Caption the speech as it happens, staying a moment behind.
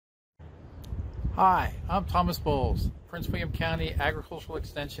Hi, I'm Thomas Bowles, Prince William County Agricultural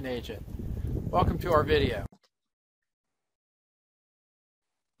Extension Agent. Welcome to our video.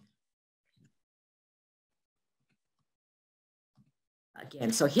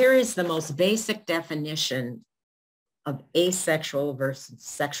 Again, so here is the most basic definition of asexual versus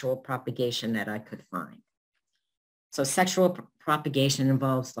sexual propagation that I could find. So sexual propagation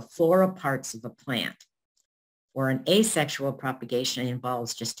involves the floral parts of a plant, or an asexual propagation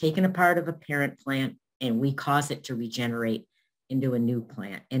involves just taking a part of a parent plant and we cause it to regenerate into a new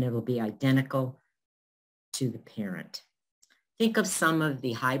plant, and it'll be identical to the parent. Think of some of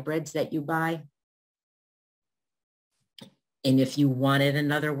the hybrids that you buy. And if you wanted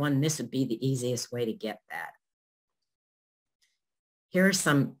another one, this would be the easiest way to get that. Here are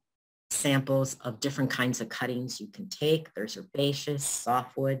some samples of different kinds of cuttings you can take. There's herbaceous,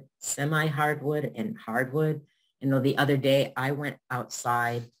 softwood, semi-hardwood, and hardwood. You know, the other day I went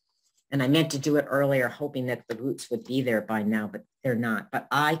outside and I meant to do it earlier, hoping that the roots would be there by now, but they're not. But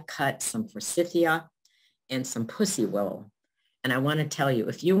I cut some forsythia and some pussy willow. And I want to tell you,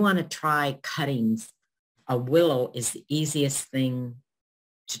 if you want to try cuttings, a willow is the easiest thing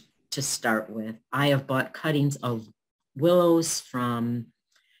to start with. I have bought cuttings of willows from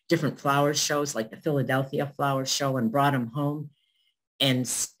different flower shows like the Philadelphia Flower Show and brought them home. And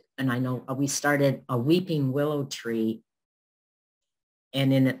I know we started a weeping willow tree,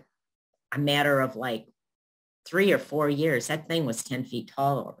 and in a matter of like 3 or 4 years, that thing was 10 feet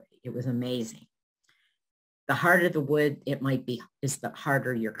tall already. It was amazing. The harder the wood it might be, is the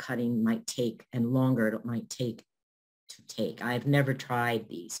harder your cutting might take and longer it might take to take. I've never tried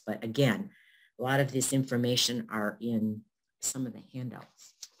these, but again, a lot of this information are in some of the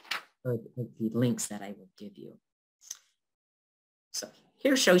handouts or the links that I will give you. So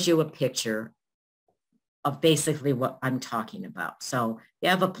here shows you a picture of basically what I'm talking about. So you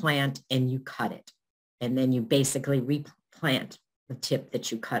have a plant and you cut it, and then you basically replant the tip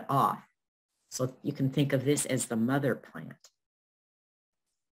that you cut off. So you can think of this as the mother plant.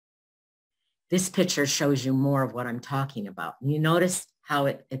 This picture shows you more of what I'm talking about. You notice how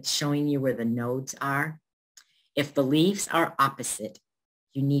it's showing you where the nodes are? If the leaves are opposite,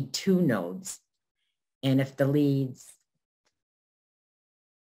 you need 2 nodes. And if the leaves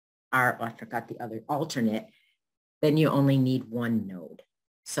are, oh, I forgot the other, alternate, then you only need 1 node.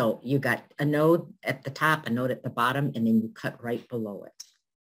 So you got a node at the top, a node at the bottom, and then you cut right below it.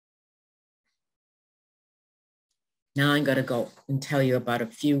 Now I'm going to go and tell you about a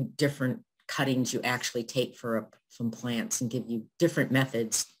few different cuttings you actually take from plants and give you different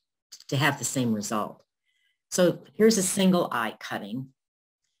methods to have the same result. So here's a single eye cutting,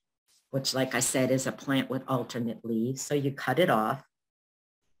 which, like I said, is a plant with alternate leaves. So you cut it off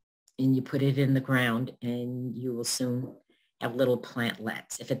and you put it in the ground, and you will soon have little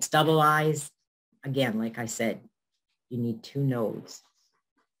plantlets. If it's double eyes, again, like I said, you need 2 nodes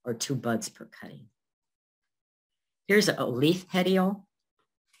or 2 buds per cutting. Here's a leaf petiole.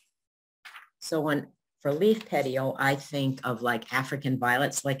 So for leaf petiole, I think of like African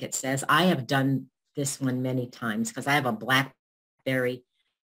violets, like it says. I have done this one many times because I have a blackberry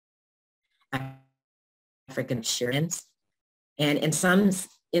African shirens. And in some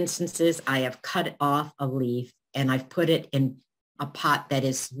instances, I have cut off a leaf and I've put it in a pot that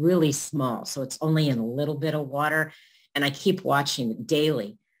is really small. So it's only in a little bit of water. And I keep watching it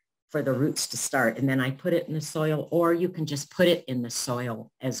daily for the roots to start. And then I put it in the soil, or you can just put it in the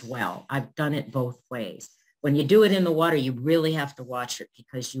soil as well. I've done it both ways. When you do it in the water, you really have to watch it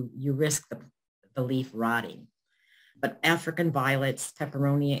because you risk the leaf rotting. But African violets,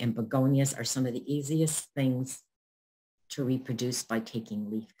 peperonia, and begonias are some of the easiest things to reproduce by taking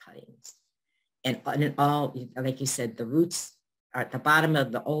leaf cuttings. And all, like you said, the roots are at the bottom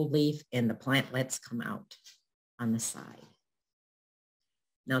of the old leaf and the plantlets come out on the side.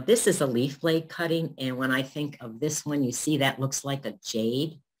 Now this is a leaf blade cutting, and when I think of this one, you see that looks like a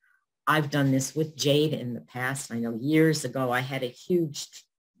jade. I've done this with jade in the past. I know years ago I had a huge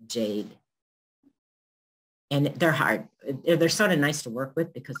jade, and they're hard. They're sort of nice to work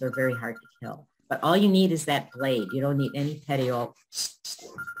with because they're very hard to kill. But all you need is that blade. You don't need any petiole.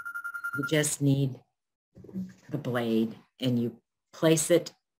 You just need the blade, and you place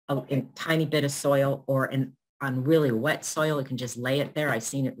it in a tiny bit of soil, or on really wet soil. You can just lay it there. I've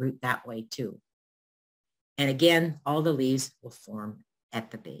seen it root that way too. And again, all the leaves will form at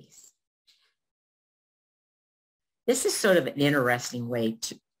the base. This is sort of an interesting way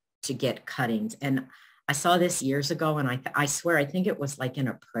to get cuttings. And I saw this years ago, and I swear, I think it was like in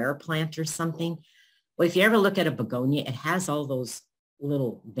a prayer plant or something. Well, if you ever look at a begonia, it has all those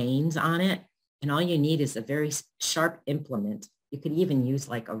little veins on it. And all you need is a very sharp implement You could even use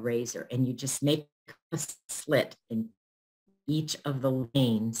like a razor, and you just make a slit in each of the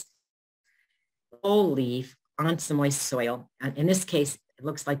lanes, whole leaf on some moist soil. In this case, it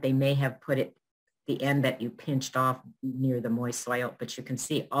looks like they may have put it the end that you pinched off near the moist soil, but you can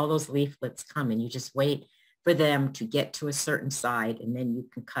see all those leaflets come, and you just wait for them to get to a certain side, and then you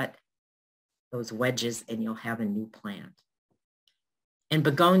can cut those wedges and you'll have a new plant. And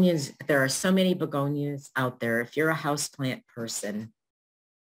begonias, there are so many begonias out there. If you're a houseplant person,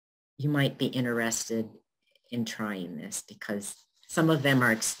 you might be interested in trying this because some of them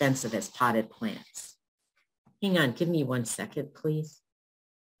are expensive as potted plants. Hang on, give me 1 second, please.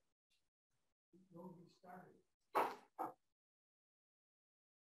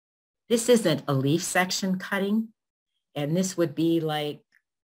 This isn't a leaf section cutting, and this would be like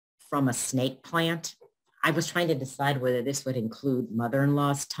from a snake plant. I was trying to decide whether this would include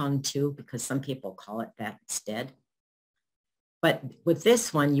mother-in-law's tongue too, because some people call it that instead. But with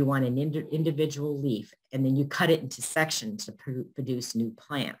this one, you want an individual leaf, and then you cut it into sections to produce new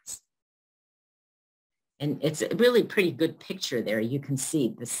plants. And it's a really pretty good picture there. You can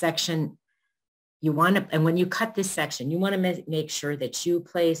see the section you want to, and when you cut this section, you want to make sure that you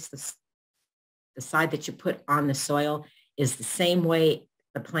place the side that you put on the soil is the same way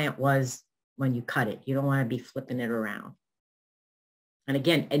the plant was when you cut it. You don't want to be flipping it around. And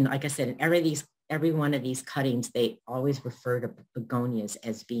again, and like I said, in every one of these cuttings, they always refer to begonias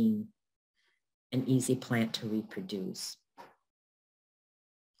as being an easy plant to reproduce.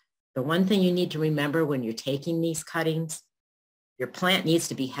 The one thing you need to remember when you're taking these cuttings, your plant needs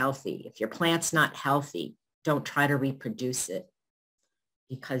to be healthy. If your plant's not healthy, don't try to reproduce it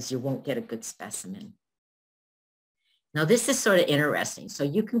because you won't get a good specimen. Now this is sort of interesting. So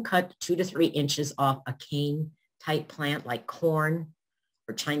you can cut 2 to 3 inches off a cane type plant like corn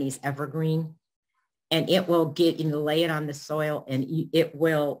or Chinese evergreen, and it will lay it on the soil and it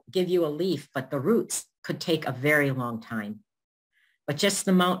will give you a leaf, but the roots could take a very long time. But just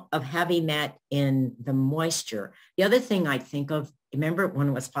the amount of having that in the moisture. The other thing I think of, remember when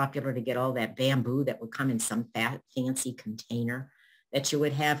it was popular to get all that bamboo that would come in some fancy container that you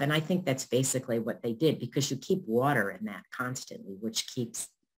would have? And I think that's basically what they did because you keep water in that constantly, which keeps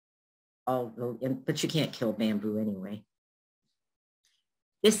but you can't kill bamboo anyway.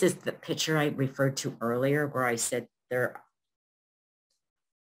 This is the picture I referred to earlier where I said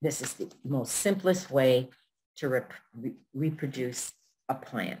this is the most simplest way to reproduce a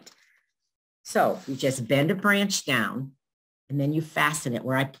plant. So you just bend a branch down and then you fasten it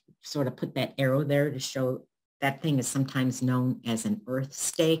where I sort of put that arrow there to show that thing is sometimes known as an earth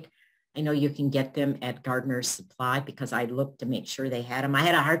stake. I know you can get them at Gardener's Supply because I looked to make sure they had them. I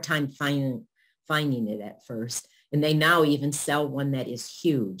had a hard time finding it at first. And they now even sell one that is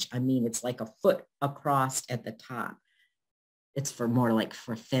huge. I mean, it's like a foot across at the top. It's more like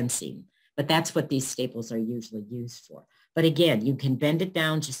for fencing. But that's what these staples are usually used for. But again, you can bend it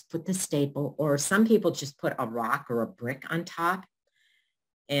down, just put the staple, or some people just put a rock or a brick on top.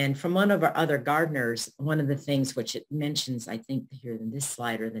 And from one of our other gardeners, one of the things which it mentions, I think here in this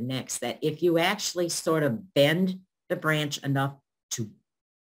slide or the next, that if you actually sort of bend the branch enough to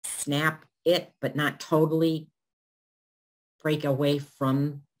snap it, but not totally break away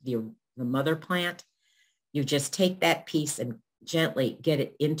from the mother plant, you just take that piece and gently get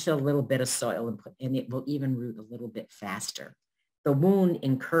it into a little bit of soil and it will even root a little bit faster. The wound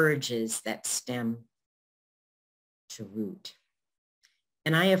encourages that stem to root.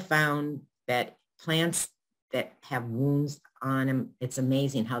 And I have found that plants that have wounds on them, it's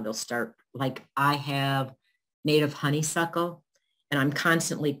amazing how they'll start. Like I have native honeysuckle and I'm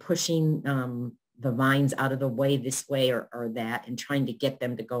constantly pushing the vines out of the way this way or that and trying to get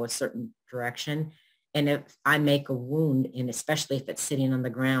them to go a certain direction. And if I make a wound, and especially if it's sitting on the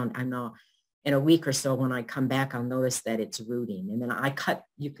ground, I know in a week or so when I come back, I'll notice that it's rooting. And then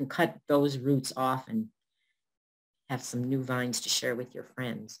you can cut those roots off and have some new vines to share with your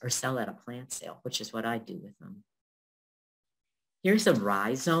friends or sell at a plant sale, which is what I do with them. Here's a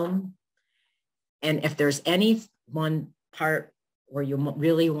rhizome. And if there's any one part where you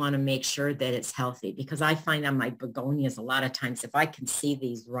really want to make sure that it's healthy, because I find on my begonias a lot of times, if I can see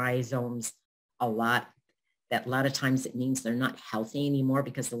these rhizomes a lot of times it means they're not healthy anymore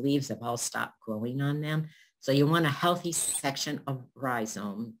because the leaves have all stopped growing on them. So you want a healthy section of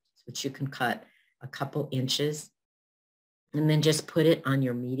rhizome, which you can cut a couple inches and then just put it on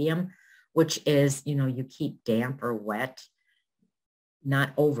your medium, which is, you keep damp or wet,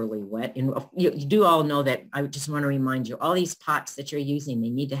 not overly wet. And you do all know that. I just want to remind you, all these pots that you're using, they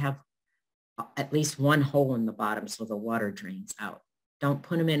need to have at least one hole in the bottom so the water drains out. Don't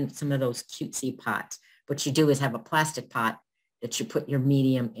put them in some of those cutesy pots. What you do is have a plastic pot that you put your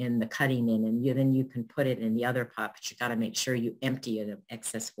medium in the cutting in, and then you can put it in the other pot, but you got to make sure you empty it of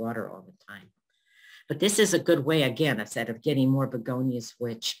excess water all the time. But this is a good way, again, I said, of getting more begonias,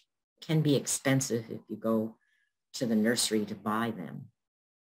 which can be expensive if you go to the nursery to buy them.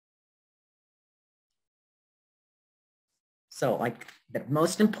 So like the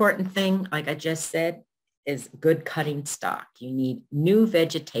most important thing, like I just said, is good cutting stock. You need new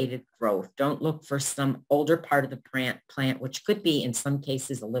vegetative growth. Don't look for some older part of the plant, which could be in some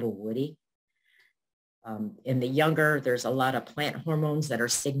cases a little woody. In the younger, there's a lot of plant hormones that are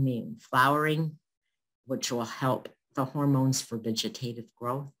signaling flowering, which will help the hormones for vegetative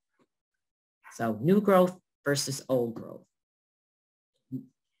growth. So new growth versus old growth.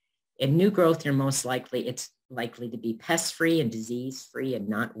 In new growth, it's likely to be pest-free and disease-free and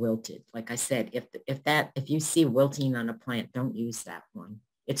not wilted. Like I said, if you see wilting on a plant, don't use that one.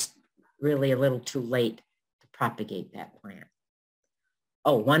 It's really a little too late to propagate that plant.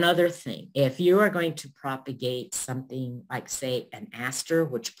 Oh, one other thing. If you are going to propagate something like, say, an aster,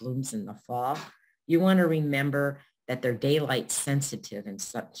 which blooms in the fall, you want to remember that they're daylight sensitive in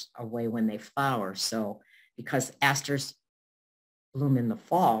such a way when they flower. So because asters bloom in the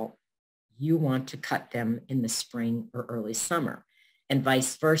fall, you want to cut them in the spring or early summer, and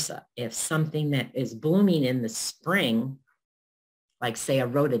vice versa. If something that is blooming in the spring, like say a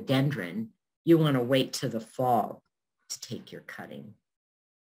rhododendron, you want to wait till the fall to take your cutting.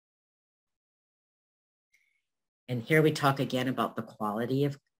 And here we talk again about the quality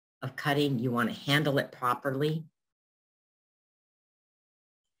of cutting. You want to handle it properly.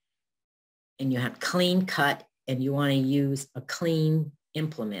 And you have clean cut, and you want to use a clean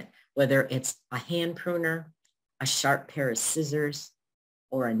implement, whether it's a hand pruner, a sharp pair of scissors,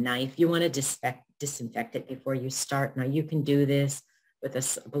 or a knife. You want to disinfect it before you start. Now you can do this with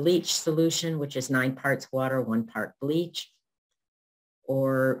a bleach solution, which is 9 parts water, 1 part bleach,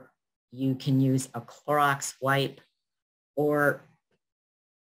 or you can use a Clorox wipe, or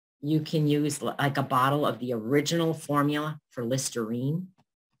you can use like a bottle of the original formula for Listerine,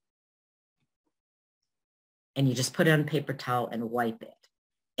 and you just put it on a paper towel and wipe it.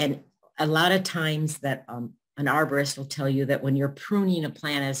 And a lot of times that an arborist will tell you that when you're pruning a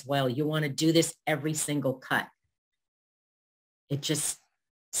plant as well, you want to do this every single cut. It just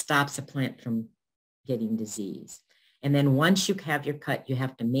stops a plant from getting disease. And then once you have your cut, you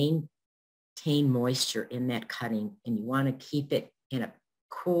have to maintain moisture in that cutting, and you want to keep it in a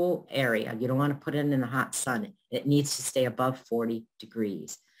cool area. You don't want to put it in the hot sun. It needs to stay above 40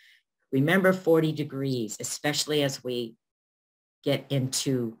 degrees. Remember 40 degrees, especially as we get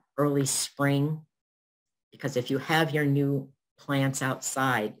into early spring, because if you have your new plants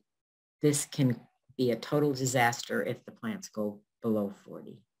outside, this can be a total disaster if the plants go below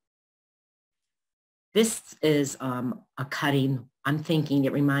 40. This is a cutting. I'm thinking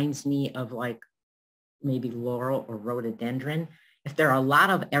it reminds me of like maybe laurel or rhododendron. If there are a lot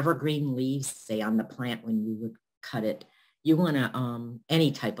of evergreen leaves, say on the plant when you would cut it, you want to, any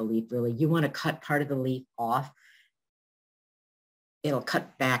type of leaf really, you want to cut part of the leaf off. It'll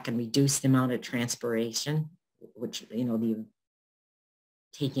cut back and reduce the amount of transpiration, which, you know, the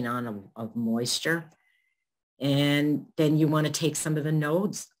taking on of moisture. And then you want to take some of the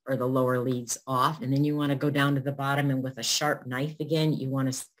nodes or the lower leaves off, and then you want to go down to the bottom, and with a sharp knife again, you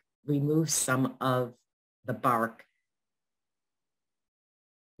want to remove some of the bark,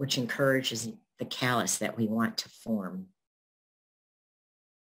 which encourages the callus that we want to form.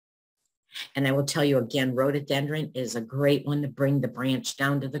 And I will tell you again, rhododendron is a great one to bring the branch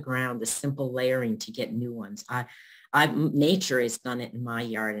down to the ground, the simple layering to get new ones. Nature has done it in my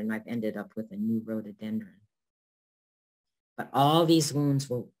yard, and I've ended up with a new rhododendron. But all these wounds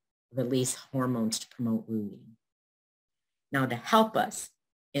will release hormones to promote rooting. Now, to help us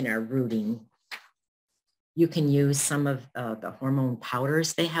in our rooting, you can use some of the hormone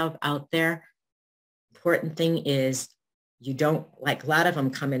powders they have out there. Important thing is you don't, like a lot of them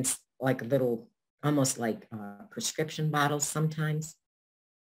come in like little, almost like prescription bottles sometimes.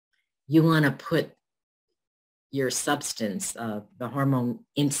 You want to put your substance, the hormone,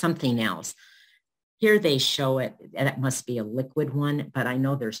 in something else. Here they show it, and it must be a liquid one, but I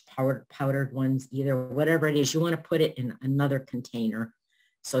know there's powdered ones, either whatever it is. You want to put it in another container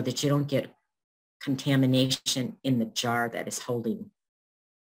so that you don't get contamination in the jar that is holding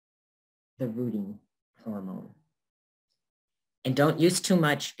the rooting hormone. And don't use too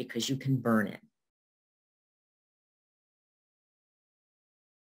much because you can burn it.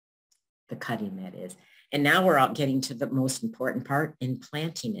 The cutting, that is. And now we're out getting to the most important part in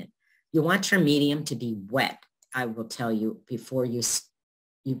planting it. You want your medium to be wet, I will tell you, before you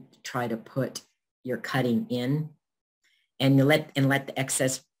try to put your cutting in. and let the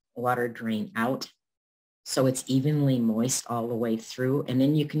excess water drain out so it's evenly moist all the way through. And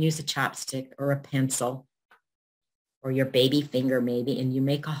then you can use a chopstick or a pencil or your baby finger maybe, and you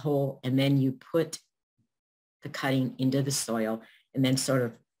make a hole, and then you put the cutting into the soil and then sort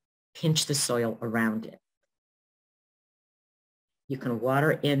of pinch the soil around it. You can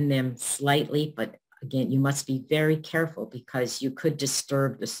water in them slightly, but again, you must be very careful because you could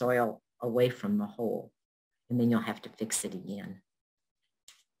disturb the soil away from the hole, and then you'll have to fix it again.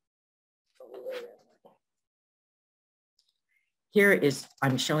 Here is,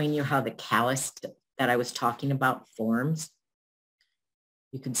 I'm showing you how the callus that I was talking about forms.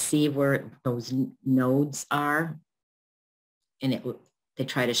 You can see where those nodes are, and they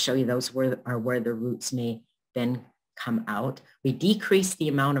try to show you those are where the roots may then come out. We decrease the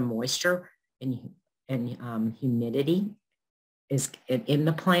amount of moisture and humidity is in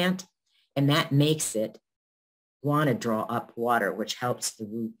the plant, and that makes it want to draw up water, which helps the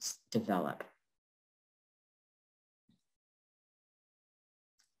roots develop.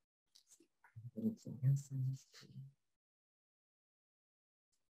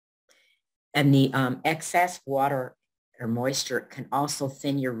 And the excess water or moisture can also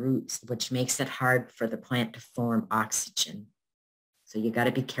thin your roots, which makes it hard for the plant to form oxygen. So you got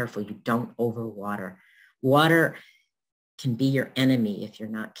to be careful you don't overwater. Water can be your enemy if you're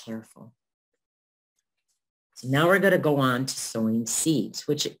not careful. So now we're going to go on to sowing seeds,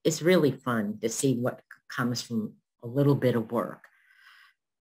 which is really fun to see what comes from a little bit of work.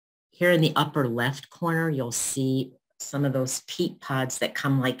 Here in the upper left corner, you'll see some of those peat pods that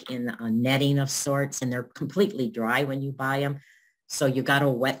come like in a netting of sorts, and they're completely dry when you buy them. So you got to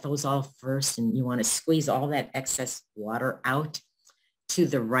wet those all first, and you want to squeeze all that excess water out. To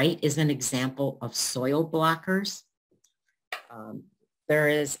the right is an example of soil blockers. There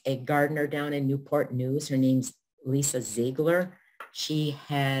is a gardener down in Newport News. Her name's Lisa Ziegler. She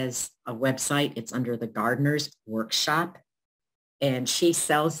has a website. It's under the Gardener's Workshop. And she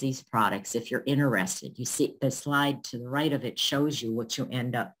sells these products if you're interested. You see the slide to the right of it shows you what you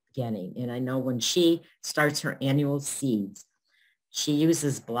end up getting. And I know when she starts her annual seeds, she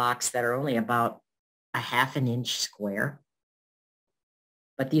uses blocks that are only about a ½ an inch square.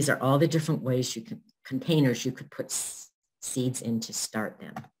 But these are all the different ways you can, containers you could put seeds in to start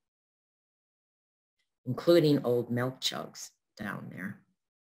them, including old milk jugs down there.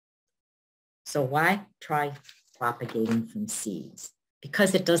 So why try propagating from seeds?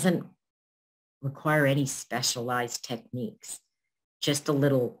 Because it doesn't require any specialized techniques, just a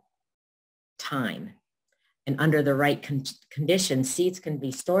little time. And under the right conditions, seeds can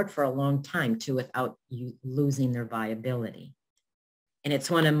be stored for a long time too without you losing their viability. And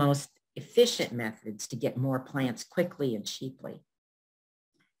it's one of the most efficient methods to get more plants quickly and cheaply.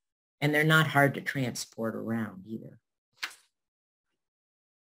 And they're not hard to transport around either.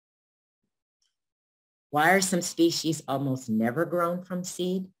 Why are some species almost never grown from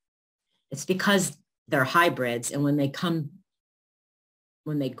seed? It's because they're hybrids, and when they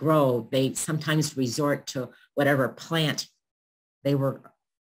grow, they sometimes resort to whatever plant they were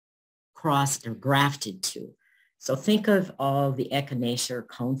crossed or grafted to. So think of all the echinacea or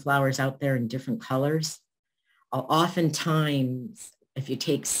coneflowers out there in different colors. Oftentimes, if you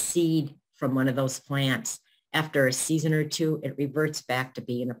take seed from one of those plants, after a season or two, it reverts back to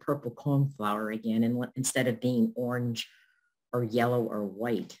being a purple coneflower again, and instead of being orange or yellow or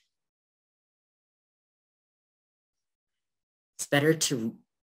white. It's better to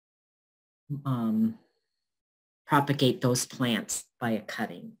propagate those plants by a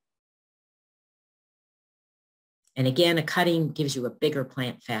cutting. And again, a cutting gives you a bigger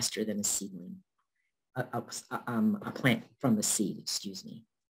plant faster than a seedling, a plant from the seed, excuse me.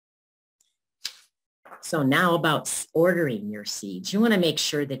 So now about ordering your seeds. You want to make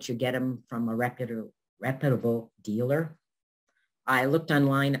sure that you get them from a reputable dealer. I looked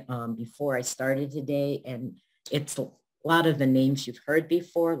online before I started today, and it's a lot of the names you've heard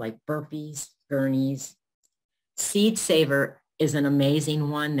before, like Burpees, Gurneys. Seed Saver is an amazing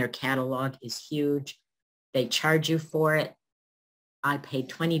one. Their catalog is huge. They charge you for it. I paid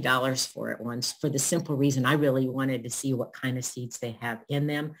 $20 for it once for the simple reason I really wanted to see what kind of seeds they have in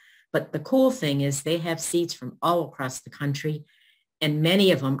them. But the cool thing is they have seeds from all across the country, and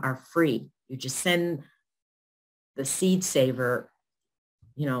many of them are free. You just send the Seed Saver,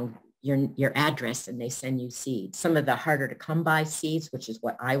 you know, your address, and they send you seeds. Some of the harder to come by seeds, which is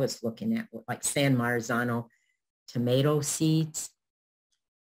what I was looking at, like San Marzano tomato seeds,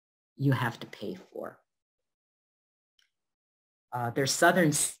 you have to pay for. There's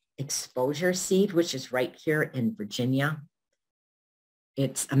Southern Exposure seed, which is right here in Virginia.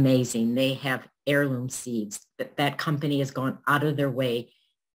 It's amazing. They have heirloom seeds. That company has gone out of their way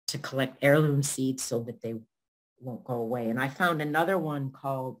to collect heirloom seeds so that they won't go away. And I found another one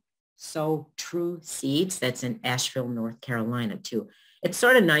called So True Seeds that's in Asheville, North Carolina too. It's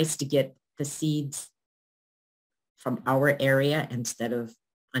sort of nice to get the seeds from our area instead of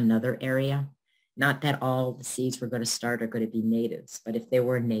another area. Not that all the seeds we're going to start are going to be natives, but if they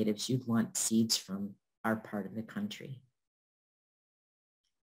were natives, you'd want seeds from our part of the country.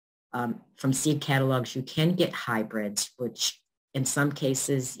 From seed catalogs, you can get hybrids, which in some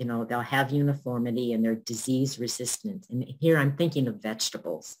cases, you know, they'll have uniformity and they're disease resistant. And here I'm thinking of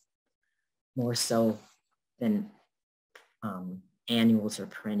vegetables more so than annuals or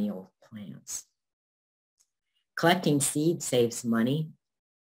perennial plants. Collecting seed saves money.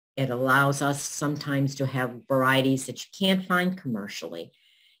 It allows us sometimes to have varieties that you can't find commercially.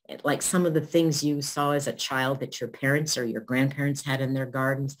 Like some of the things you saw as a child that your parents or your grandparents had in their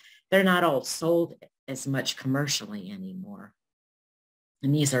gardens, they're not all sold as much commercially anymore.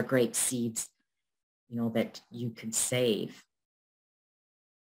 And these are great seeds, you know, that you could save.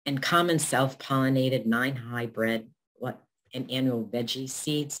 And common self-pollinated 9-hybrid and annual veggie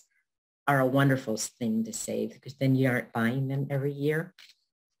seeds are a wonderful thing to save because then you aren't buying them every year.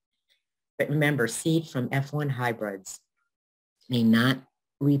 But remember, seed from F1 hybrids may not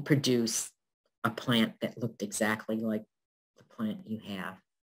reproduce a plant that looked exactly like the plant you have.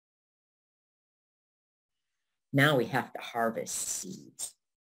 Now we have to harvest seeds.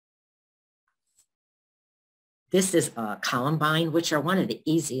 This is columbine, which are one of the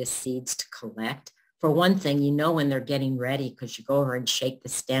easiest seeds to collect. For one thing, you know when they're getting ready because you go over and shake the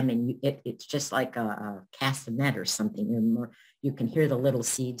stem and it's just like a castanet or something. And you can hear the little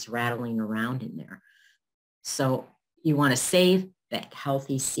seeds rattling around in there. So you want to save that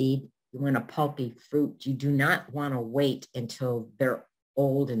healthy seed. You want a pulpy fruit. You do not want to wait until they're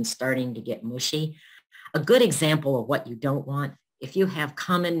old and starting to get mushy. A good example of what you don't want, if you have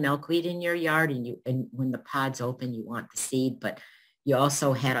common milkweed in your yard and when the pod's open, you want the seed, but you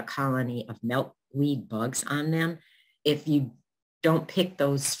also had a colony of milkweed bugs on them. If you don't pick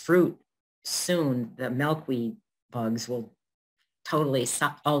those fruit soon, the milkweed bugs will totally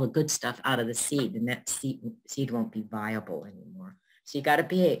suck all the good stuff out of the seed, and that seed won't be viable anymore. So you got to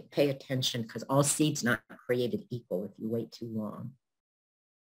pay attention because all seeds not created equal if you wait too long.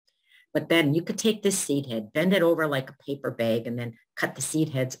 But then you could take this seed head, bend it over like a paper bag, and then cut the seed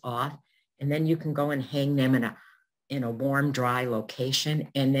heads off. And then you can go and hang them in a warm, dry location.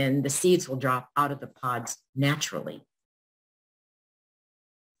 And then the seeds will drop out of the pods naturally.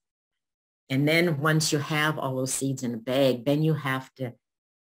 And then once you have all those seeds in a bag, then you have to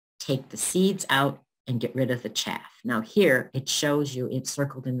take the seeds out and get rid of the chaff. Now here it shows you, it's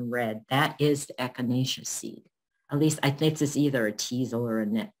circled in red. That is the echinacea seed. At least I think this is either a teasel or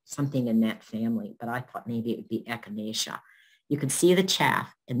something in that family, but I thought maybe it would be echinacea. You can see the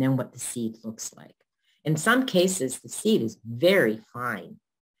chaff and then what the seed looks like. In some cases, the seed is very fine,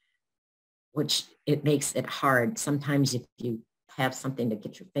 which it makes it hard. Sometimes if you have something to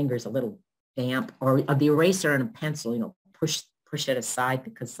get your fingers a little damp or the eraser and a pencil, you know, push it aside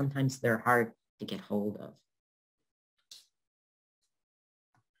because sometimes they're hard to get hold of.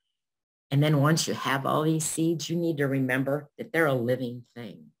 And then once you have all these seeds, you need to remember that they're a living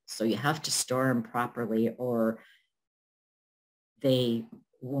thing. So you have to store them properly or they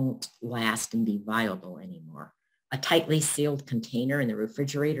won't last and be viable anymore. A tightly sealed container in the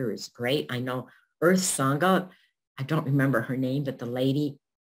refrigerator is great. I know Earth Sangha, I don't remember her name, but the lady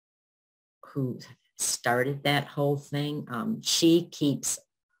who started that whole thing, she keeps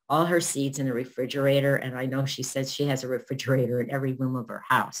all her seeds in the refrigerator. And I know she says she has a refrigerator in every room of her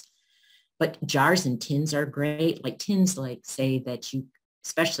house. But jars and tins are great. Like tins, like say that you,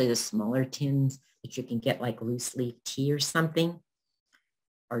 especially the smaller tins that you can get like loose leaf tea or something,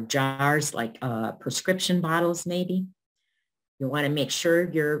 or jars like prescription bottles maybe. You want to make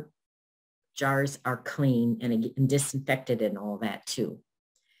sure your jars are clean and disinfected and all that too.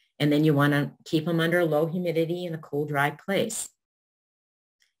 And then you want to keep them under low humidity in a cool, dry place.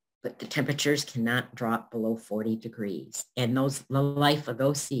 But the temperatures cannot drop below 40 degrees. And the life of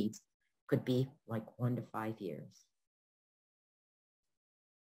those seeds could be like 1 to 5 years.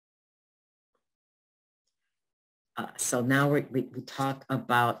 So now we talk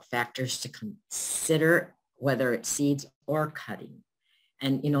about factors to consider, whether it's seeds or cutting.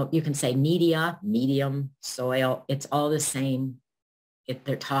 And, you know, you can say media, medium, soil, it's all the same. If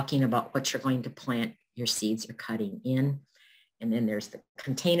they're talking about what you're going to plant your seeds or cutting in. And then there's the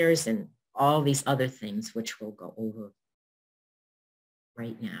containers and all these other things, which we'll go over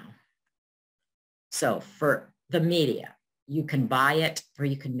right now. So for the media, You can buy it or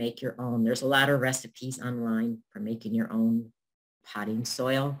you can make your own. There's a lot of recipes online for making your own potting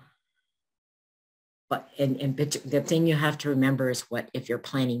soil. But the thing you have to remember is if you're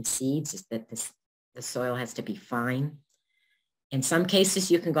planting seeds is that the soil has to be fine. In some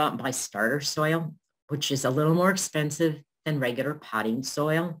cases, you can go out and buy starter soil, which is a little more expensive than regular potting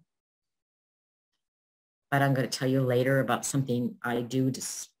soil. But I'm going to tell you later about something I do to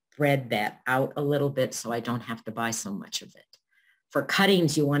spread that out a little bit so I don't have to buy so much of it. For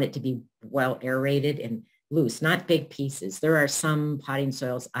cuttings, you want it to be well aerated and loose, not big pieces. There are some potting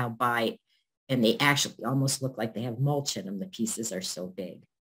soils I'll buy and they actually almost look like they have mulch in them. The pieces are so big.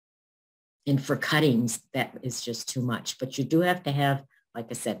 And for cuttings, that is just too much. But you do have to have, like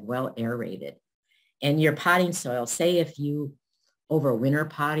I said, well aerated. And your potting soil, say if you overwinter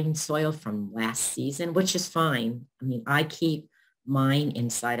potting soil from last season, which is fine. I mean, I keep mine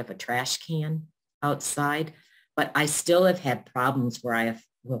inside of a trash can outside, but I still have had problems where I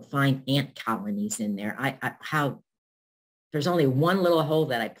will find ant colonies in there. There's only one little hole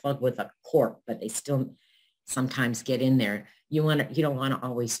that I plug with a cork, but they still sometimes get in there. You don't want to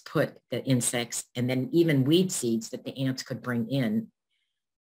always put the insects and then even weed seeds that the ants could bring in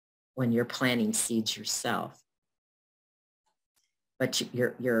when you're planting seeds yourself. But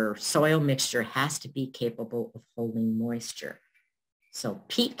your soil mixture has to be capable of holding moisture. So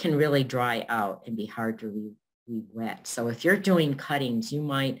peat can really dry out and be hard to re-wet. So if you're doing cuttings, you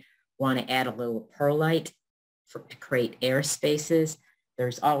might want to add a little perlite to create air spaces.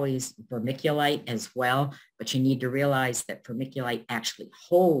 There's always vermiculite as well, but you need to realize that vermiculite actually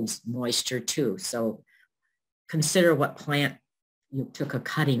holds moisture too. So consider what plant you took a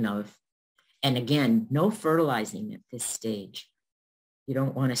cutting of. And again, no fertilizing at this stage. You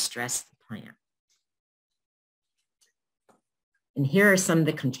don't want to stress the plant. And here are some of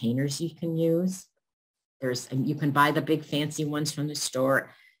the containers you can use. You can buy the big fancy ones from the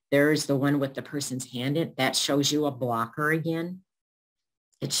store. There's the one with the person's hand in. That shows you a blocker again.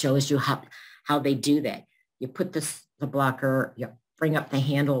 It shows you how they do that. You put the blocker, you bring up the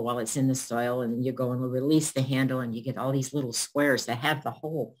handle while it's in the soil, and you go and release the handle, and you get all these little squares that have the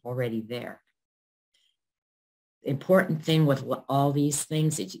hole already there. The important thing with all these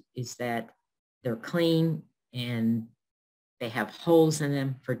things is that they're clean and they have holes in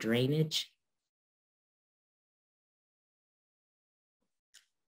them for drainage.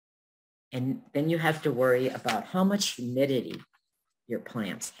 And then you have to worry about how much humidity your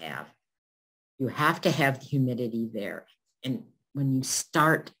plants have. You have to have the humidity there. And when you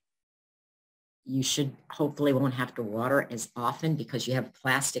start, you should hopefully won't have to water as often because you have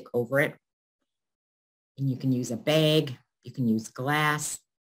plastic over it. And you can use a bag, you can use glass,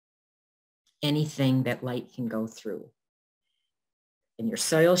 anything that light can go through. And your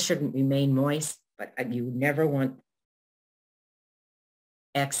soil shouldn't remain moist, but you never want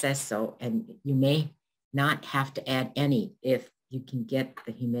excess, and you may not have to add any if you can get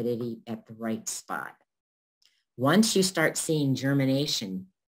the humidity at the right spot. Once you start seeing germination,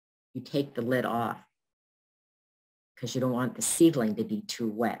 you take the lid off because you don't want the seedling to be too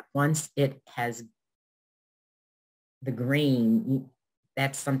wet. Once it has the green,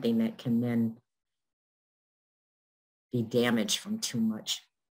 that's something that can then be damaged from too much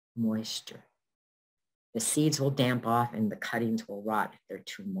moisture. The seeds will damp off and the cuttings will rot if they're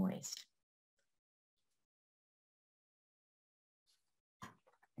too moist.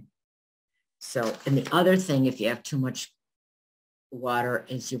 So, and the other thing, if you have too much water,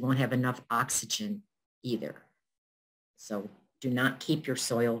 is you won't have enough oxygen either. So do not keep your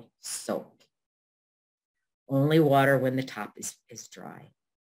soil soaked. Only water when the top is dry.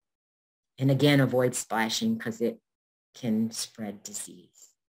 And again, avoid splashing because it can spread disease.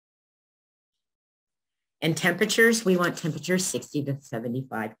 And temperatures, we want temperatures 60 to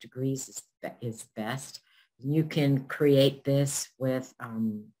 75 degrees is best. You can create this with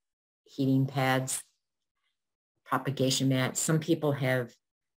heating pads, propagation mats. Some people have,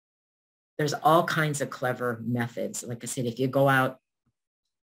 there's all kinds of clever methods. Like I said, if you go out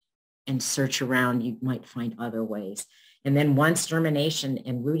and search around, you might find other ways. And then once germination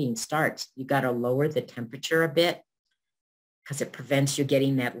and rooting starts, you got to lower the temperature a bit because it prevents you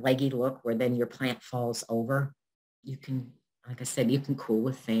getting that leggy look where then your plant falls over. You can, like I said, you can cool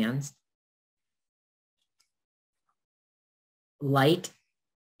with fans. Light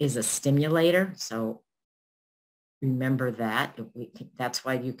is a stimulator, so remember that. That's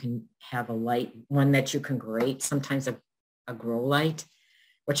why you can have a light, one that you can grate, sometimes a grow light,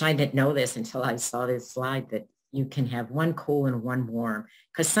 which I didn't know this until I saw this slide, that you can have one cool and one warm,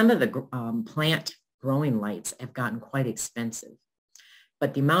 because some of the plant growing lights have gotten quite expensive.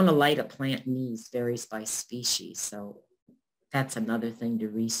 But the amount of light a plant needs varies by species. So that's another thing to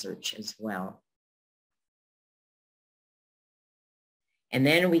research as well. And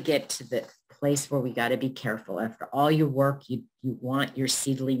then we get to the place where we got to be careful. After all your work, you want your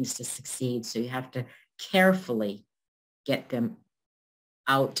seedlings to succeed. So you have to carefully get them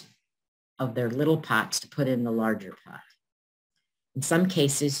out of their little pots to put in the larger pot. In some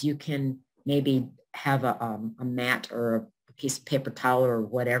cases, you can maybe have a mat or a piece of paper towel or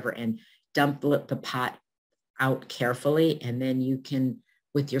whatever and dump the pot out carefully. And then you can,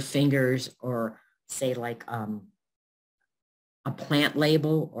 with your fingers or say like a plant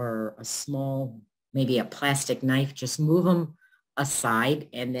label or a small, maybe a plastic knife, just move them aside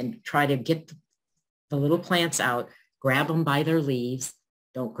and then try to get the little plants out, grab them by their leaves.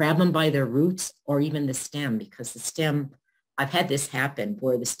 Don't grab them by their roots or even the stem, because the stem, I've had this happen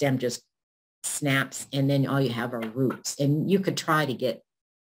where the stem just snaps and then all you have are roots. And you could try to get,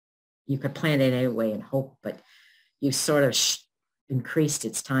 you could plant it anyway and hope, but you sort of increased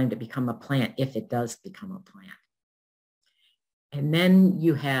its time to become a plant if it does become a plant. And then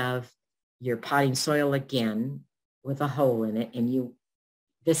you have your potting soil again with a hole in it. And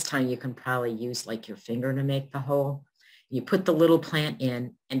this time you can probably use like your finger to make the hole. You put the little plant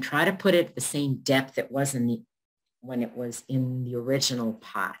in and try to put it at the same depth it was when it was in the original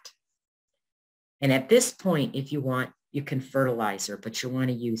pot. And at this point, if you want, you can fertilizer, but you want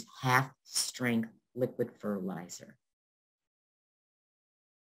to use half-strength liquid fertilizer.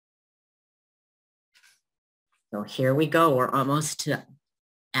 So here we go. We're almost to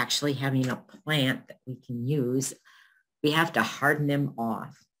actually having a plant that we can use. We have to harden them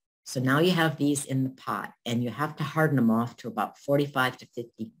off. So now you have these in the pot and you have to harden them off to about 45 to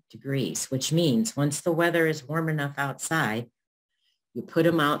 50 degrees, which means once the weather is warm enough outside, you put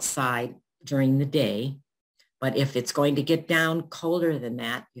them outside during the day. But if it's going to get down colder than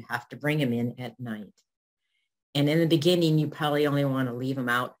that, you have to bring them in at night. And in the beginning, you probably only want to leave them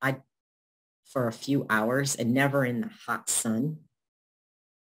out for a few hours and never in the hot sun.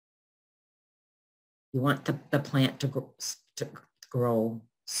 You want the plant to grow.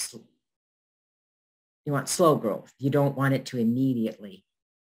 You want slow growth. You don't want it to immediately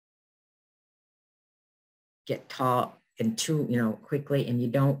get tall and too, quickly, and you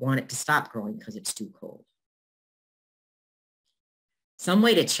don't want it to stop growing because it's too cold. Some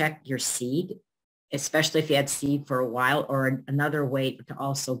way to check your seed, especially if you had seed for a while, or another way to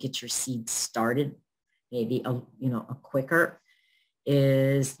also get your seed started, maybe a quicker,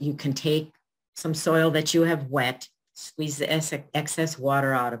 is you can take some soil that you have wet, squeeze the excess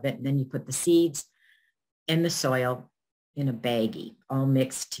water out of it, and then you put the seeds and the soil in a baggie, all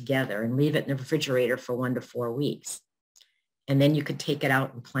mixed together, and leave it in the refrigerator for 1 to 4 weeks. And then you could take it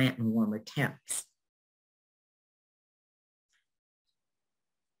out and plant in warmer temps.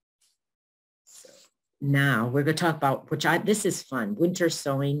 So now we're going to talk about, this is fun. Winter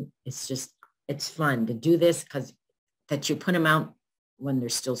sowing is it's fun to do this because that you put them out when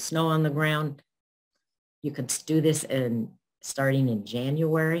there's still snow on the ground. You could do this starting in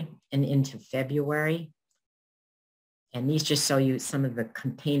January and into February. And these just show you some of the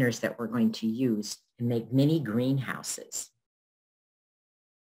containers that we're going to use and make mini greenhouses.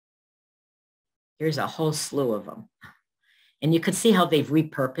 Here's a whole slew of them. And you can see how they've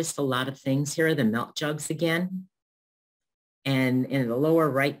repurposed a lot of things. Here are the milk jugs again. And in the lower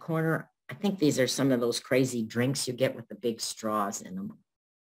right corner, I think these are some of those crazy drinks you get with the big straws in them.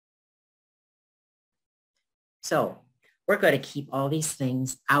 So we're going to keep all these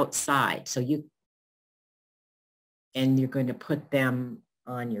things outside. So you're going to put them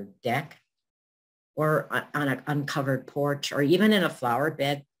on your deck or on an uncovered porch or even in a flower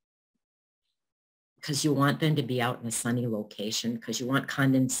bed, because you want them to be out in a sunny location, because you want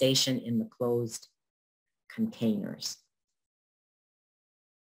condensation in the closed containers.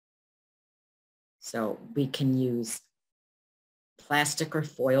 So we can use plastic or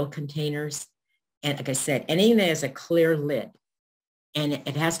foil containers. And like I said, anything that has a clear lid, and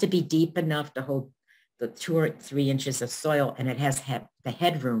it has to be deep enough to hold the 2 or 3 inches of soil, and it has the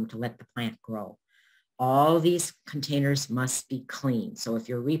headroom to let the plant grow. All these containers must be clean. So if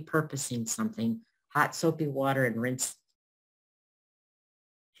you're repurposing something, hot soapy water and rinse.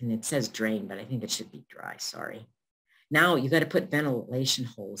 And it says drain, but I think it should be dry, sorry. Now you got to put ventilation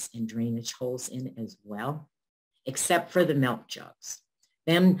holes and drainage holes in as well, except for the milk jugs.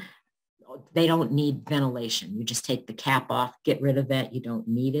 They don't need ventilation. You just take the cap off, get rid of that. You don't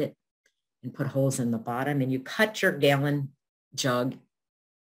need it, and put holes in the bottom. And you cut your gallon jug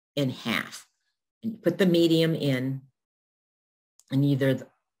in half. And you put the medium in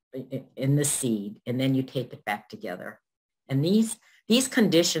the seed, and then you tape it back together. And these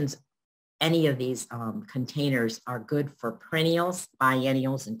conditions any of these containers are good for perennials,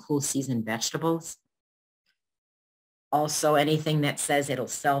 biennials, and cool season vegetables. Also, anything that says it'll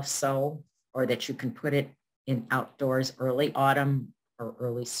self-sow or that you can put it in outdoors early autumn or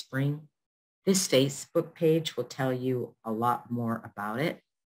early spring. This Facebook page will tell you a lot more about it.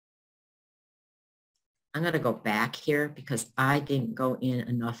 I'm going to go back here because I didn't go in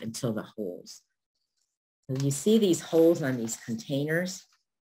enough until the holes. So you see these holes on these containers.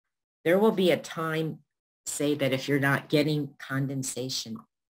 There will be a time, say that if you're not getting condensation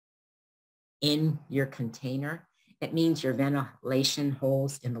in your container, it means your ventilation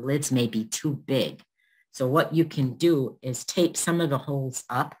holes in the lids may be too big. So what you can do is tape some of the holes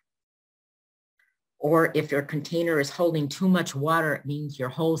up. Or if your container is holding too much water, it means your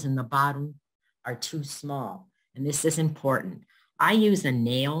holes in the bottom are too small. And this is important. I use a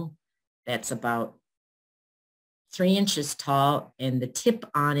nail that's about 3 inches tall, and the tip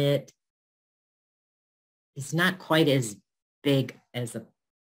on it is not quite as big as a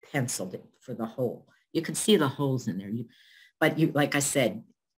pencil for the hole. You can see the holes in there. But like I said,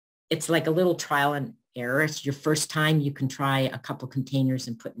 it's like a little trial and error. It's your first time. You can try a couple containers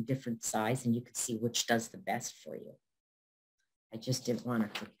and put in different size, and you can see which does the best for you. I just didn't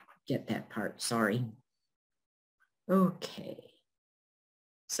want to forget that part. Sorry. Okay.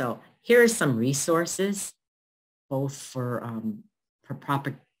 So here are some resources, both for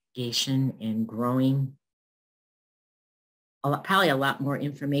propagation and growing. Probably a lot more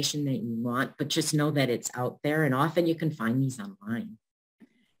information than you want, but just know that it's out there, and often you can find these online.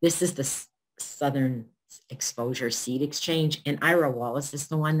 This is the Southern Exposure Seed Exchange, and Ira Wallace is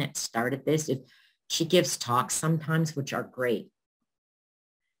the one that started this. She gives talks sometimes, which are great.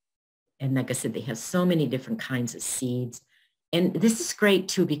 And like I said, they have so many different kinds of seeds. And this is great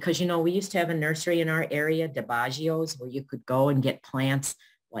too, because, you know, we used to have a nursery in our area, DiBaggio's, where you could go and get plants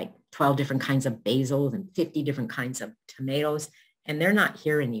like 12 different kinds of basil and 50 different kinds of tomatoes, and they're not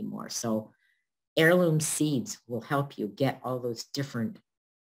here anymore. So heirloom seeds will help you get all those different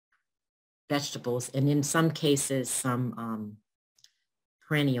vegetables, and in some cases, some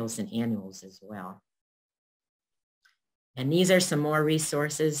perennials and annuals as well. And these are some more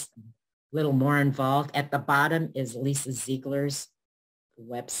resources, a little more involved. At the bottom is Lisa Ziegler's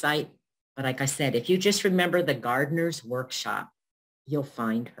website. But like I said, if you just remember the Gardener's Workshop, you'll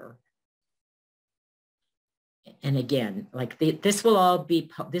find her. And again, like this will all be,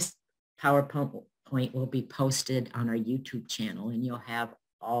 this PowerPoint will be posted on our YouTube channel, and you'll have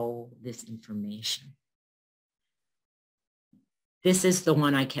all this information. This is the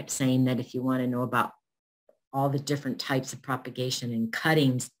one I kept saying that if you want to know about all the different types of propagation and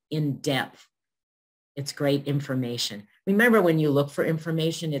cuttings in depth, it's great information. Remember, when you look for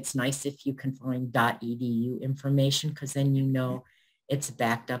information, it's nice if you can find .edu information, because then you know it's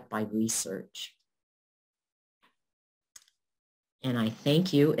backed up by research. And I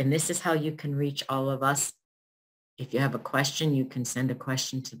thank you. And this is how you can reach all of us. If you have a question, you can send a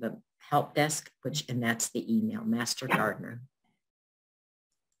question to the help desk, and that's the email, Master Gardener.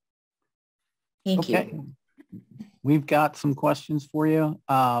 Thank you. We've got some questions for you.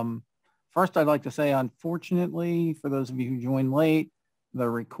 First, I'd like to say, unfortunately, for those of you who joined late, the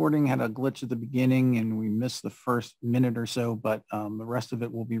recording had a glitch at the beginning and we missed the first minute or so, but the rest of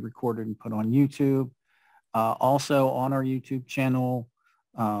it will be recorded and put on YouTube. Also on our YouTube channel,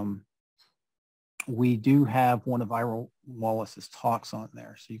 we do have one of Ira Wallace's talks on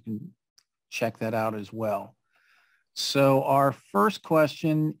there, so you can check that out as well. So our first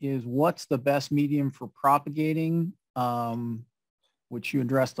question is, what's the best medium for propagating? Which you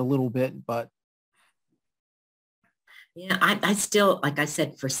addressed a little bit, but. Yeah, I still, like I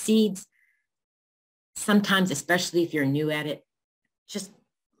said, for seeds, sometimes, especially if you're new at it, just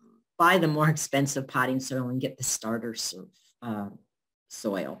buy the more expensive potting soil and get the starter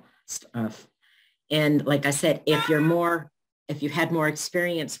soil. And like I said, if you've had more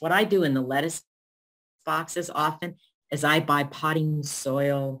experience, what I do in the lettuce boxes often is I buy potting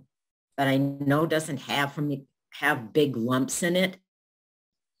soil that I know doesn't have big lumps in it.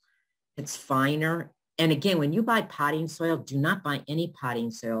 It's finer. And again, when you buy potting soil, do not buy any potting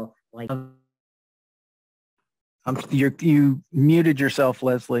soil like. You muted yourself,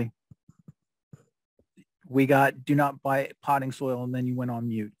 Leslie. We got, do not buy potting soil, and then you went on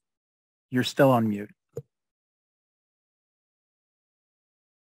mute. You're still on mute.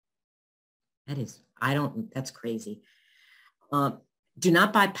 That's crazy. Do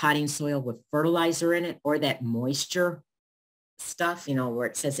not buy potting soil with fertilizer in it or that moisture stuff, you know, where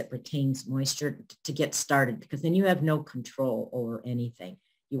it says it retains moisture to get started, because then you have no control over anything.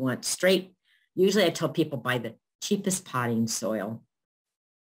 You want straight, usually I tell people buy the cheapest potting soil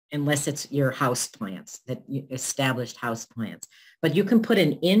unless it's your house plants, that established house plants. But you can put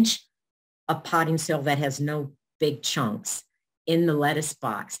an inch of potting soil that has no big chunks in the lettuce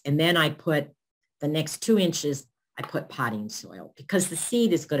box. And then I put the next 2 inches, I put potting soil because the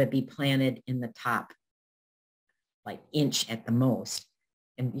seed is going to be planted in the top, like inch at the most.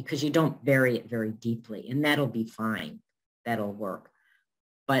 And because you don't bury it very deeply, and that'll be fine. That'll work.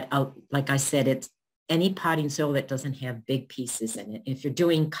 But like I said, it's any potting soil that doesn't have big pieces in it. If you're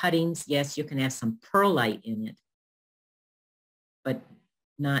doing cuttings, yes, you can have some perlite in it, but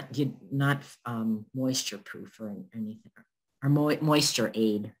not moisture proof or anything, or moisture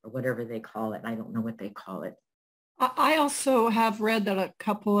aid or whatever they call it. I don't know what they call it. I also have read that a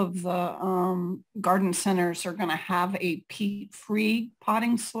couple of the garden centers are going to have a peat-free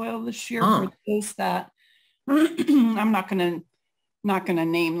potting soil this year for those that I'm not going to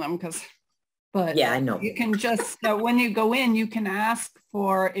name them but yeah, I know. You can just when you go in, you can ask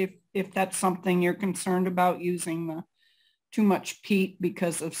for if that's something you're concerned about using the too much peat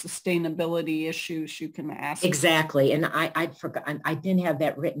because of sustainability issues. You can ask. Exactly. And I forgot, I didn't have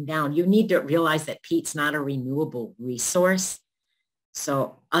that written down. You need to realize that peat's not a renewable resource.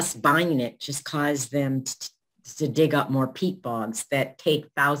 So us buying it just caused them to dig up more peat bogs that take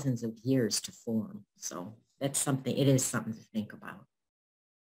thousands of years to form. So that's something, it is something to think about.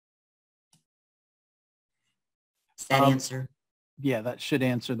 Does that answer? Yeah, that should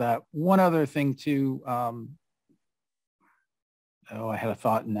answer that. One other thing too, I had a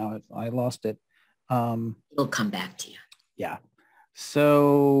thought and now I lost it. It'll come back to you. Yeah.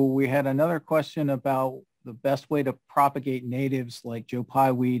 So we had another question about the best way to propagate natives like Joe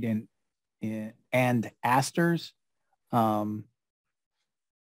Pye weed and asters. Well,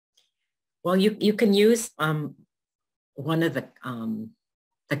 you can use one of the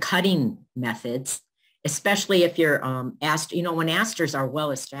cutting methods, especially if you're when asters are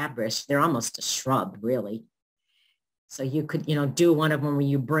well established, they're almost a shrub, really. So you could, do one of them where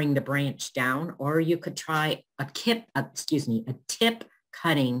you bring the branch down, or you could try a tip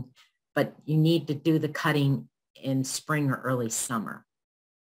cutting, but you need to do the cutting in spring or early summer.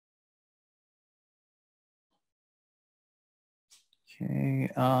 Okay.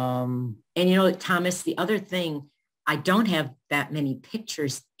 And Thomas, the other thing, I don't have that many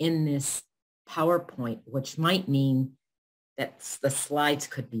pictures in this PowerPoint, which might mean that the slides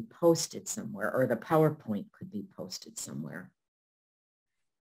could be posted somewhere, or the PowerPoint could be posted somewhere.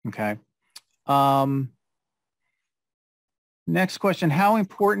 Okay. Next question, how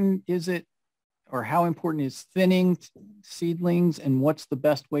important is it, or how important is thinning seedlings, and what's the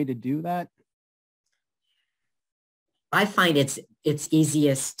best way to do that? I find it's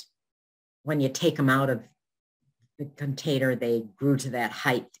easiest when you take them out of the container they grew to that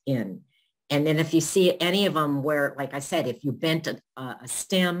height in. And then if you see any of them where, like I said, if you bent a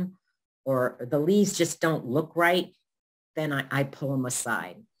stem or the leaves just don't look right, then I pull them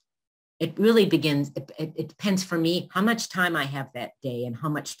aside. It really it depends for me how much time I have that day and how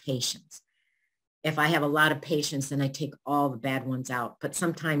much patience. If I have a lot of patience, then I take all the bad ones out. But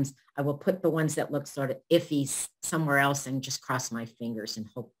sometimes I will put the ones that look sort of iffy somewhere else and just cross my fingers and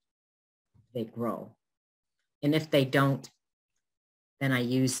hope they grow. And if they don't, then I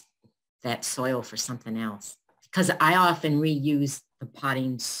use that soil for something else, because I often reuse the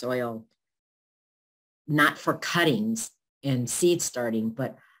potting soil, not for cuttings and seed starting,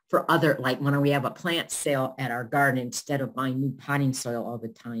 but for other, like when we have a plant sale at our garden, instead of buying new potting soil all the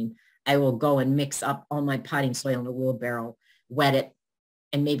time, I will go and mix up all my potting soil in a wheelbarrow, wet it,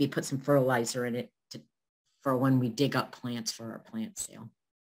 and maybe put some fertilizer in it for when we dig up plants for our plant sale.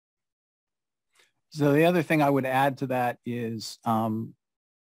 So the other thing I would add to that is,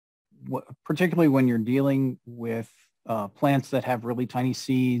 particularly when you're dealing with plants that have really tiny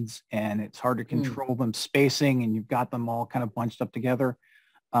seeds and it's hard to control them spacing and you've got them all kind of bunched up together,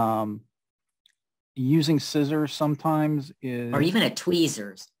 using scissors sometimes is... Or even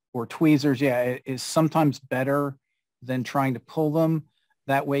tweezers. Or tweezers, yeah, is sometimes better than trying to pull them.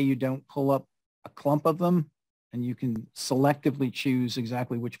 That way you don't pull up a clump of them, and you can selectively choose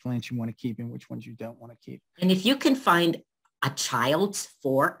exactly which plants you want to keep and which ones you don't want to keep. And if you can find a child's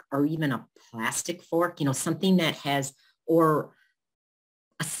fork or even a plastic fork, something that has, or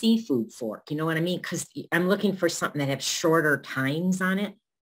a seafood fork, you know what I mean? Because I'm looking for something that has shorter tines on it.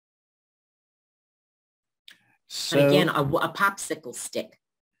 So, but again, a popsicle stick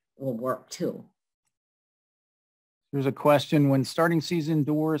will work too. There's a question, when starting season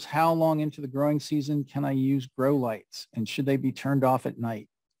indoors, how long into the growing season can I use grow lights, and should they be turned off at night?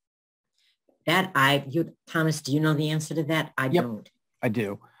 Thomas, do you know the answer to that? I don't. I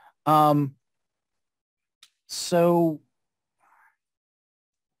do. So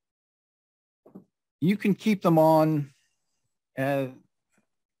you can keep them on, you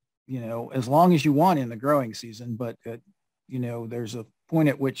know, as long as you want in the growing season, but you know, there's a point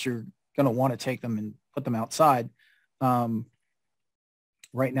at which you're going to want to take them and put them outside.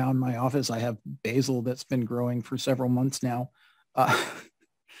 Right now in my office, I have basil that's been growing for several months now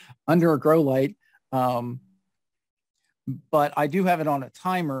under a grow light. But I do have it on a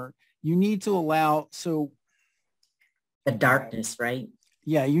timer. You need to allow, so The darkness, right?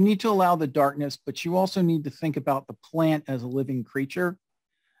 yeah, you need to allow the darkness, but you also need to think about the plant as a living creature.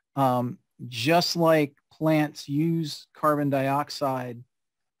 Just like plants use carbon dioxide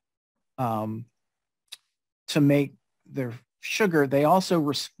to make their sugar, they also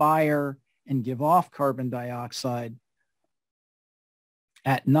respire and give off carbon dioxide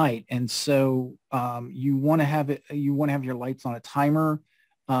at night. And so you want to have your lights on a timer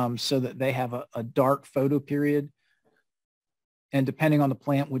so that they have a dark photo period. And depending on the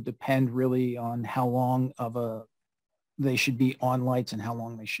plant would depend really on how long they should be on lights and how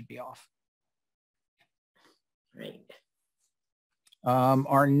long they should be off. Right.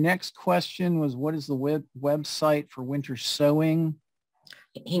 Our next question was, what is the website for winter sowing?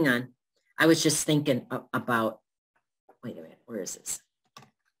 Hang on. I was just thinking about, wait a minute, where is this?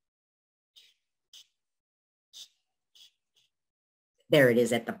 There it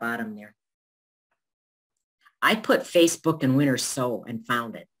is at the bottom there. I put Facebook and winter sow and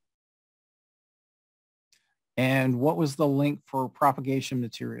found it. And what was the link for propagation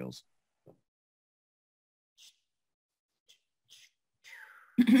materials?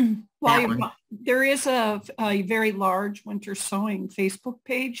 Well, there is a very large winter sowing Facebook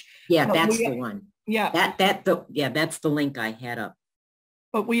page. Yeah, that's the one. Yeah. That's the link I had up.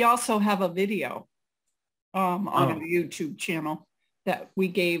 But we also have a video on a YouTube channel that we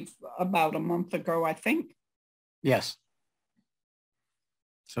gave about a month ago, I think. Yes.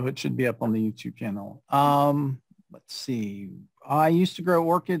 So it should be up on the YouTube channel. Let's see. I used to grow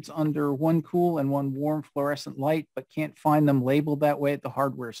orchids under one cool and one warm fluorescent light, but can't find them labeled that way at the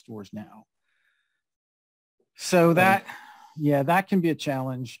hardware stores now. So that can be a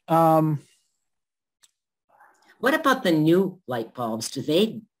challenge. What about the new light bulbs? Do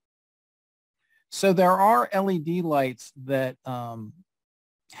they? So there are LED lights that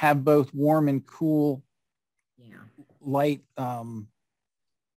have both warm and cool light,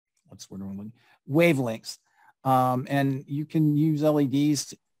 what's the word I'm looking? Wavelengths. And you can use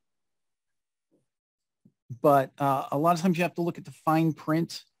LEDs, but a lot of times you have to look at the fine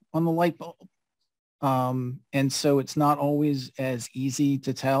print on the light bulb. And so it's not always as easy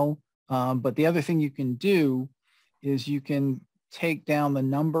to tell. But the other thing you can do is you can take down the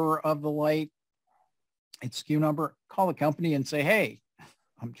number of the light, its SKU number, call the company and say, hey,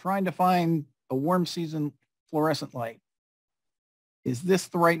 I'm trying to find a warm season fluorescent light. Is this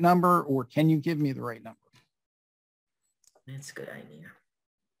the right number, or can you give me the right number? That's a good idea.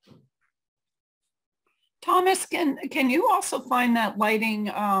 Thomas, can you also find that lighting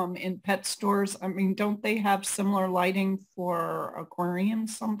in pet stores? I mean, don't they have similar lighting for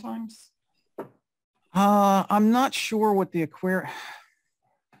aquariums sometimes? I'm not sure what the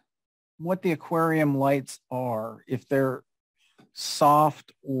aquarium lights are, if they're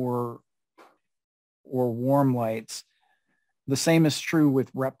soft or warm lights. The same is true with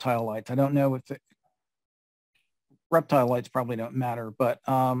reptile lights. I don't know if reptile lights probably don't matter, but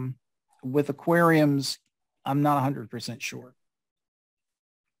with aquariums, I'm not 100% sure.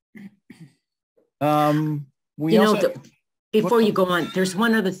 Before you go on, there's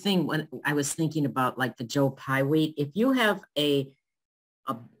one other thing when I was thinking about, like the Joe Pye wheat. If you have a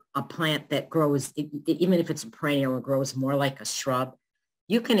plant that grows, even if it's a perennial, it grows more like a shrub,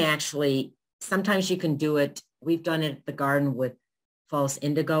 you can actually, sometimes you can do it. We've done it at the garden with false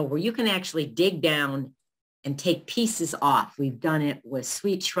indigo, where you can actually dig down and take pieces off. We've done it with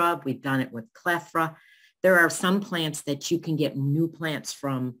sweet shrub. We've done it with clethra. There are some plants that you can get new plants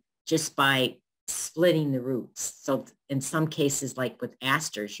from just by splitting the roots. So in some cases, like with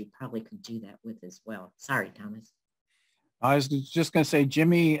asters, you probably could do that with as well. Sorry, Thomas. I was just going to say,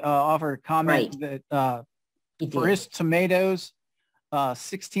 Jimmy offered a comment that for his tomatoes,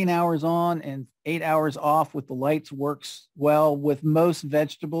 16 hours on and 8 hours off with the lights works well. With most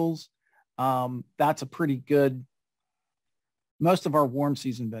vegetables, that's a pretty good, most of our warm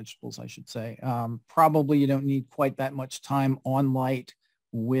season vegetables, I should say. Probably you don't need quite that much time on light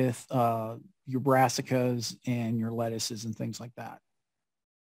with your brassicas and your lettuces and things like that.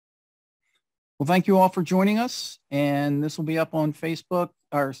 Well, thank you all for joining us. And this will be up on Facebook,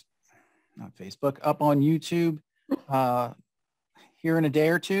 or not Facebook, up on YouTube here in a day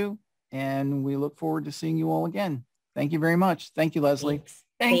or two. And we look forward to seeing you all again. Thank you very much. Thank you, Leslie. Thanks.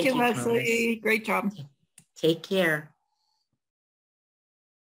 Thank you, Promise. Leslie. Great job. Take care.